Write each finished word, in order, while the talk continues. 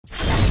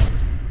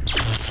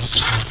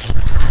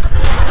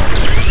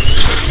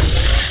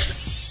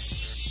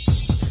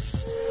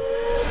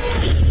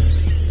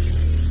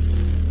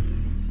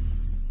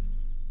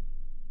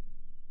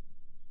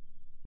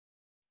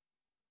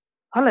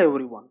Hello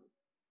everyone.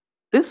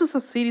 This is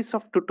a series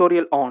of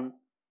tutorial on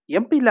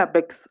MPLAB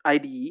X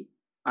IDE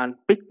and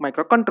PIC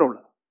microcontroller.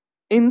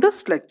 In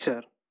this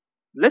lecture,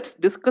 let's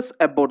discuss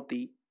about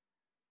the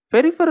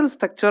peripheral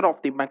structure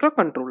of the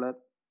microcontroller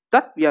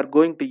that we are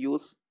going to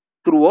use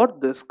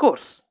throughout this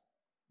course.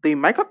 The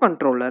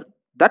microcontroller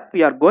that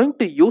we are going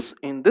to use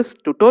in this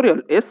tutorial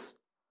is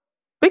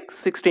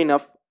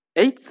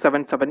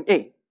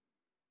PIC16F877A.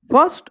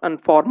 First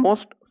and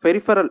foremost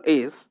peripheral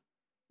is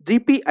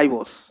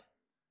GPIOs.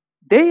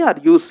 They are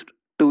used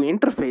to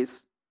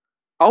interface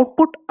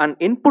output and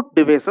input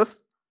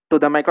devices to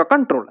the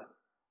microcontroller.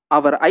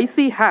 Our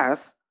IC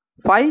has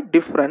 5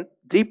 different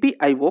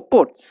GPIO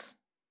ports.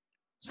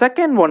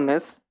 Second one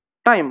is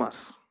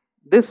timers.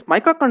 This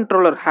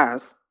microcontroller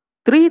has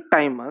 3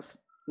 timers,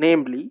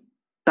 namely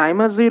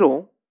timer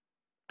 0,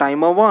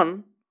 timer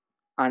 1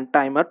 and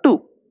timer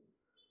 2.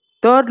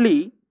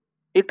 Thirdly,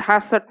 it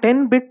has a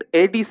 10-bit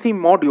ADC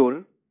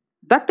module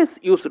that is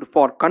used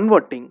for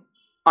converting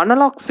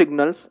analog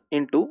signals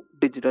into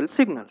digital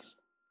signals.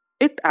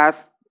 It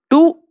has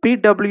 2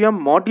 PWM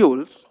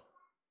modules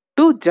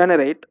to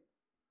generate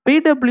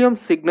PWM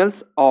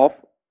signals of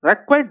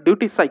required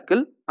duty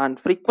cycle and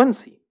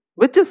frequency,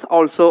 which is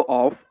also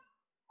of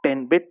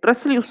 10-bit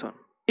resolution.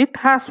 It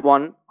has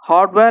one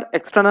hardware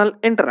external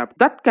interrupt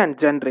that can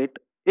generate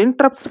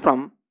interrupts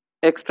from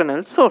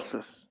external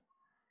sources.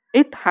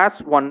 It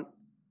has one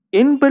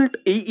inbuilt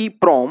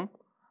EEPROM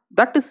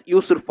that is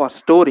used for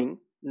storing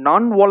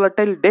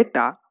non-volatile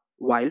data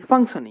while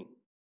functioning.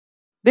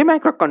 The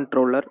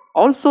microcontroller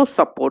also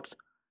supports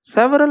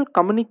several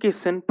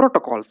communication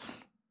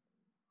protocols.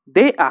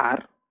 They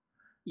are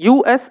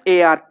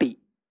USART,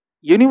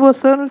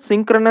 Universal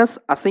Synchronous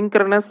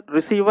Asynchronous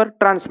Receiver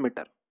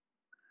Transmitter,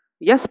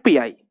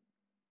 SPI,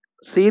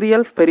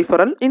 Serial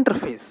Peripheral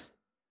Interface,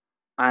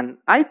 and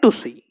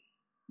I2C,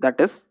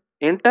 that is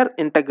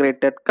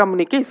Inter-Integrated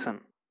Communication.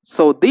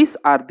 So these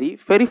are the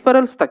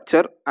peripheral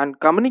structure and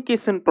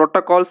communication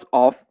protocols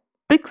of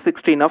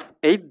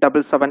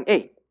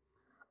PIC16F877A,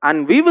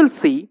 and we will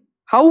see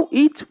how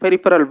each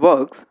peripheral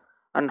works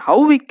and how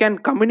we can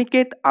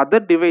communicate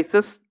other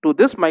devices to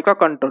this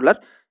microcontroller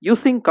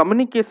using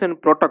communication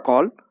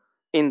protocol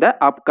in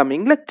the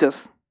upcoming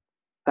lectures.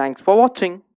 Thanks for watching.